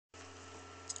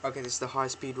Okay, this is the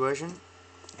high-speed version.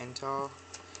 Enter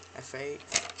F8.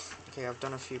 Okay, I've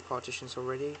done a few partitions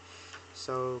already.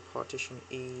 So partition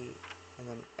E, and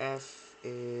then F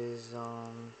is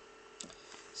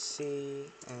C,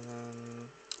 and then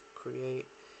create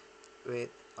with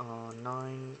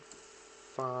 9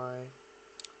 5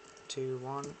 2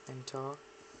 1, enter,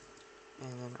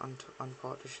 and then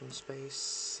unpartition space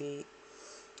C,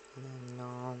 and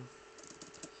then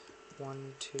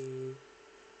 1 2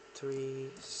 3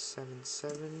 7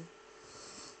 7,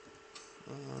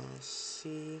 and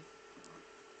C,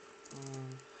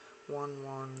 and 1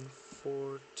 1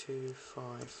 4 2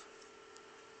 5,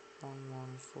 1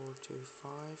 1 4 2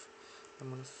 5. I'm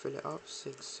gonna fill it up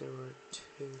 6 0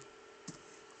 2.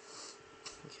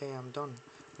 Okay, I'm done.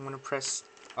 I'm gonna press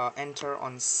enter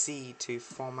on C to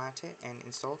format it and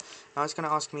install. Now it's gonna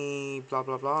ask me blah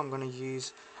blah blah. I'm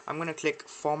gonna click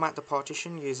format the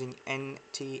partition using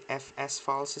NTFS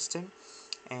file system,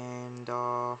 and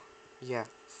yeah,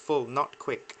 full, not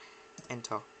quick.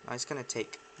 Enter. Now it's gonna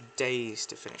take days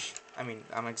to finish. I mean,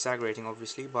 I'm exaggerating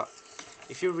obviously, but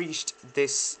if you reached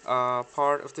this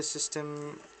part of the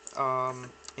system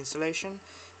installation,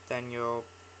 then you're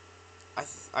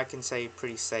I can say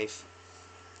pretty safe,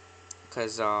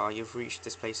 because you've reached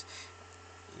this place.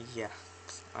 Yeah,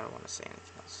 I don't want to say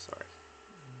anything else, sorry.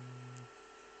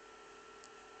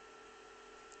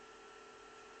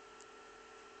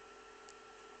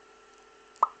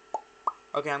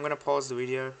 Okay, I'm gonna pause the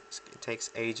video. It takes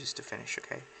ages to finish.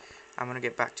 Okay, I'm gonna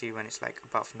get back to you when it's like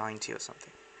above 90 or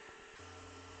something.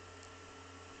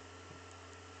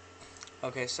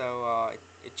 Okay, so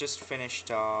it just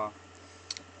finished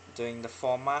doing the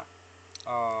format.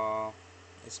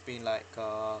 It's been like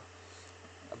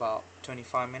about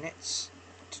 25 minutes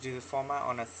to do the format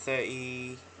on a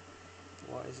 30,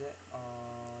 what is it,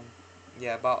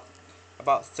 yeah, about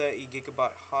 30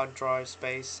 gigabyte hard drive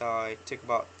space. It took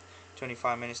about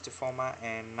 25 minutes to format,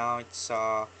 and now it's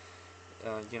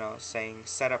saying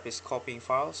setup is copying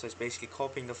files. So it's basically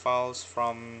copying the files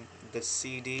from the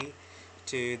CD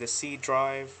to the C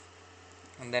drive,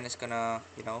 and then it's gonna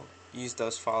use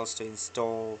those files to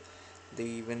install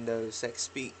the Windows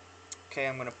XP. Okay,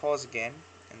 I'm gonna pause again,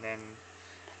 and then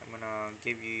I'm gonna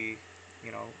give you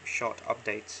short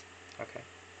updates. Okay,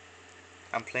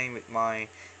 I'm playing with my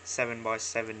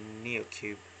 7x7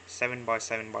 NeoCube,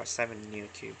 7x7x7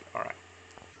 NeoCube. Alright.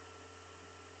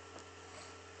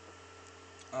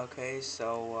 Okay,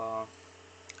 so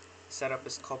setup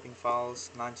is copying files,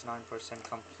 99%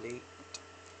 complete.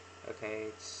 Okay,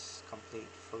 it's complete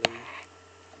fully.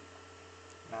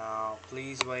 Now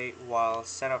please wait while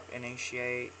setup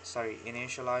initializes.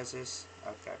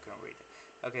 Okay, I couldn't read it.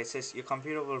 Okay, it says your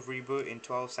computer will reboot in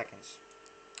 12 seconds.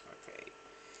 Okay,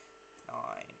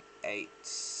 9 8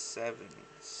 7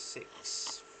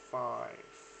 6 5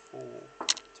 4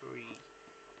 3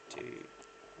 2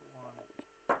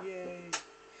 1. Yay!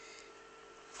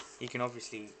 You can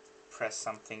obviously press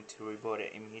something to reboot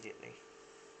it immediately.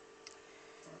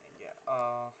 And yeah,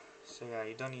 so yeah,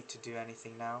 you don't need to do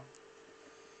anything now.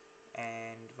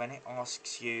 And when it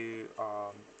asks you,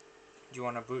 do you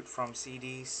want to boot from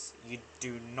CDs, you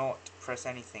do not press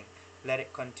anything. Let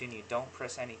it continue. Don't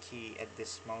press any key at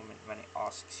this moment when it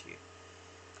asks you,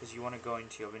 because you want to go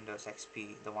into your Windows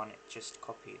XP, the one it just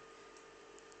copied.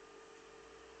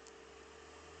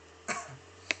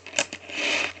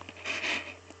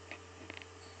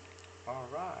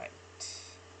 Alright,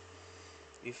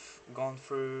 we've gone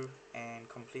through and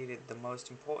completed the most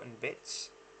important bits.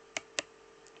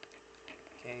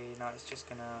 Okay, now it's just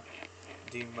gonna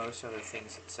do most of the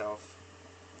things itself.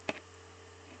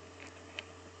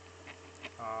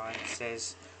 It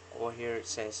says, over here it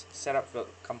says setup will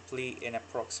complete in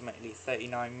approximately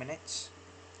 39 minutes,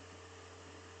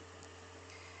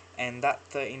 and that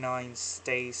 39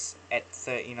 stays at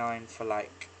 39 for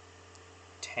like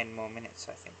 10 more minutes,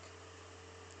 I think.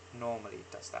 Normally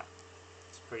it does that.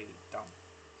 It's pretty dumb.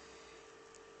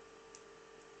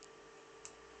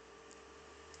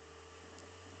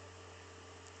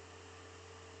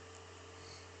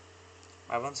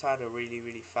 I once had a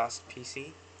really fast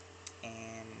PC,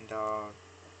 and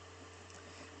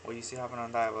what used to happen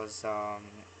on that was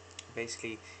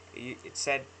basically it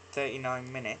said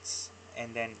 39 minutes,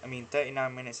 and then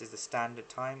 39 minutes is the standard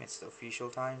time, it's the official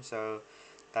time, so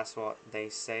that's what they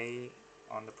say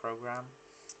on the program.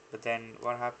 But then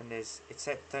what happened is it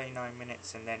said 39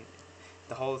 minutes, and then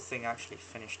the whole thing actually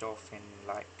finished off in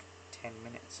like 10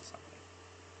 minutes or something.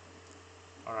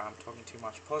 Alright, I'm talking too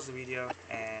much. Pause the video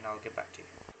and I'll get back to you.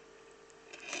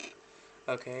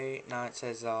 Okay, now it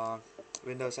says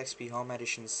Windows XP Home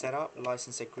Edition setup,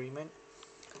 license agreement.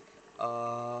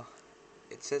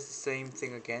 it says the same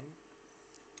thing again,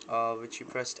 which you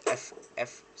pressed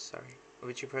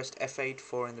which you pressed F8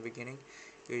 for in the beginning.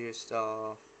 You just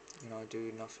do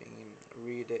nothing and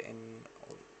read it, and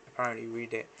apparently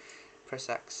read it. Press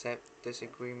accept this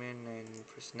agreement and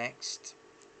press next.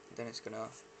 Then it's gonna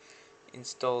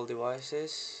install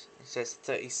devices. It says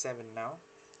 37 now.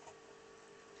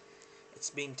 It's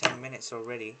been 10 minutes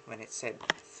already when it said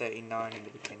 39 in the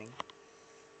beginning.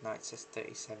 Now it says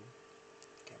 37.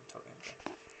 Okay, I'm talking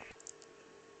again.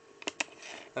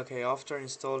 Okay, after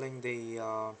installing the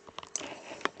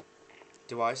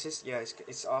devices, yeah,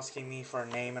 it's asking me for a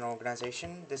name and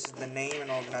organization. This is the name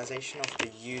and organization of the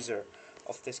user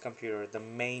of this computer, the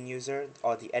main user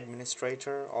or the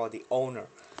administrator or the owner.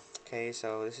 Okay,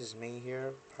 so this is me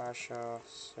here, Pasha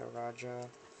Siraja,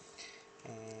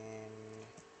 and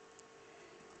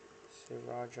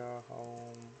Siraja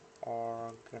Home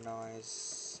Organization.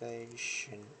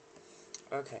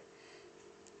 Okay,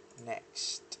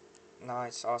 next. Now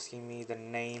it's asking me the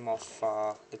name of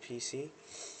the PC.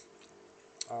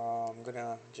 I'm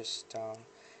gonna just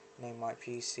name my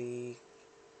PC,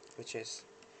 which is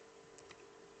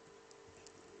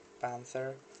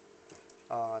Panther.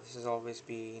 This has always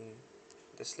been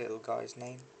this little guy's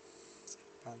name,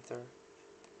 Panther.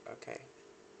 Okay,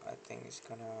 I think it's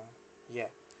gonna, yeah,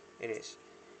 it is.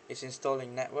 It's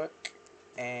installing network,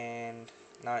 and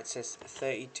now it says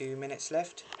 32 minutes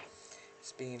left.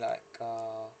 It's been like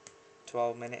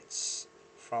 12 minutes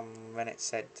from when it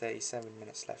said 37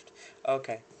 minutes left.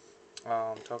 Okay,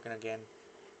 talking again,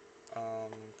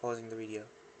 pausing the video.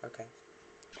 Okay.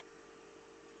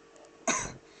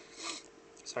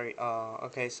 Sorry,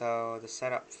 okay, so the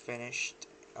setup finished.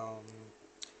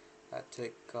 That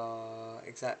took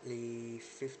exactly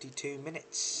 52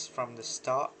 minutes from the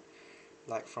start,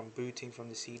 like from booting from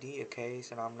the CD. Okay,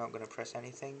 so now I'm not going to press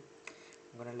anything.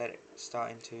 I'm going to let it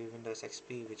start into Windows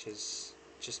XP, which has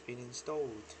just been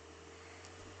installed.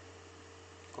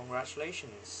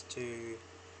 Congratulations to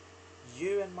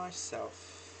you and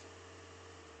myself.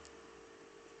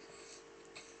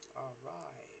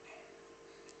 Alright.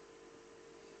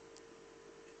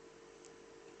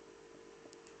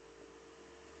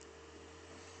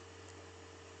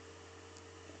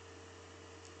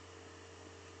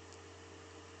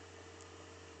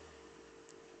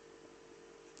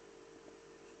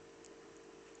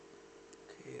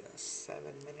 Okay, that's 7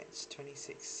 minutes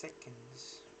 26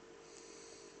 seconds.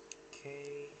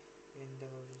 Okay,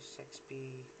 Windows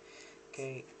XP.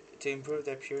 Okay, to improve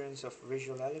the appearance of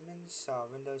visual elements,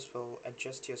 Windows will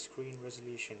adjust your screen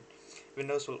resolution.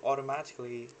 Windows will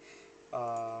automatically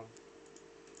uh,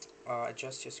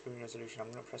 adjust your screen resolution.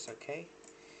 I'm going to press OK.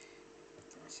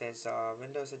 It says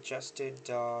Windows adjusted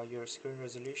your screen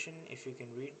resolution. If you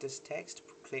can read this text,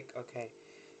 click OK.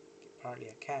 Apparently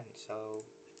I can, so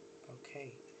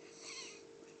OK.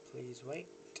 Please wait.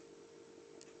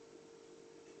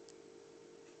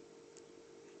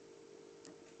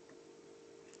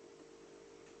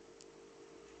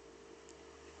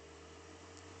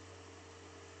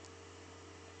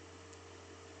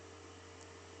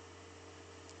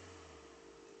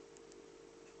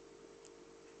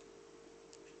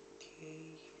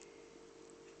 Okay.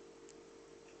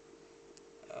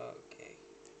 Okay.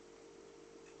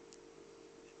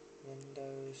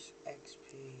 Windows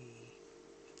XP.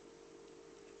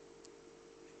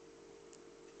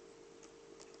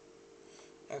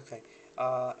 Okay.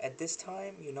 At this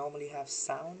time, you normally have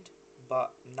sound,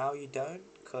 but now you don't,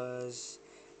 because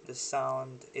the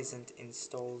sound isn't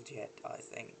installed yet, I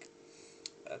think.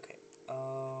 Okay.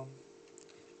 Blah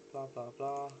blah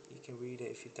blah. You can read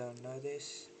it if you don't know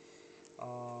this.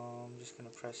 I'm just gonna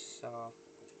press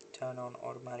turn on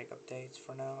automatic updates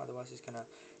for now, otherwise it's gonna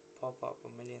pop up a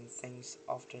million things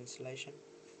after installation.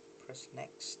 Press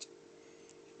next.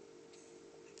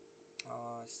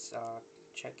 It's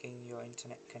checking your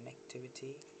internet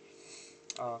connectivity.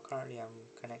 Currently I'm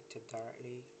connected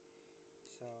directly,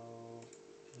 so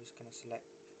I'm just gonna select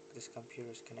this computer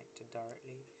is connected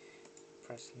directly.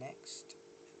 Press next,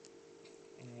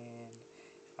 and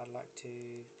I'd like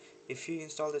to, if you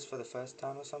install this for the first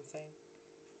time or something,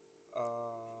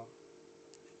 uh,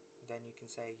 then you can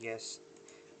say yes,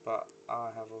 but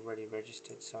I have already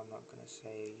registered, so I'm not gonna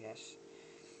say yes.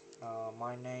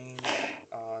 My name,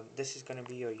 this is gonna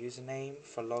be your username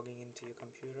for logging into your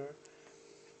computer,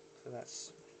 so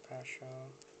that's Pasha.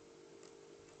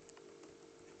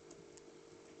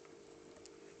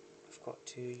 I've got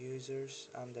 2 users.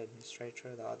 I'm the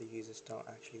administrator, the other users don't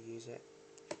actually use it,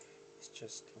 it's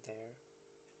just there.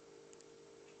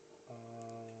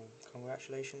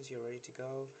 Congratulations, you're ready to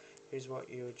go. Here's what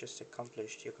you just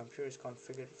accomplished. Your computer is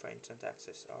configured for internet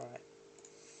access. Alright,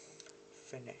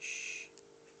 finish.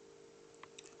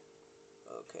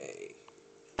 Okay.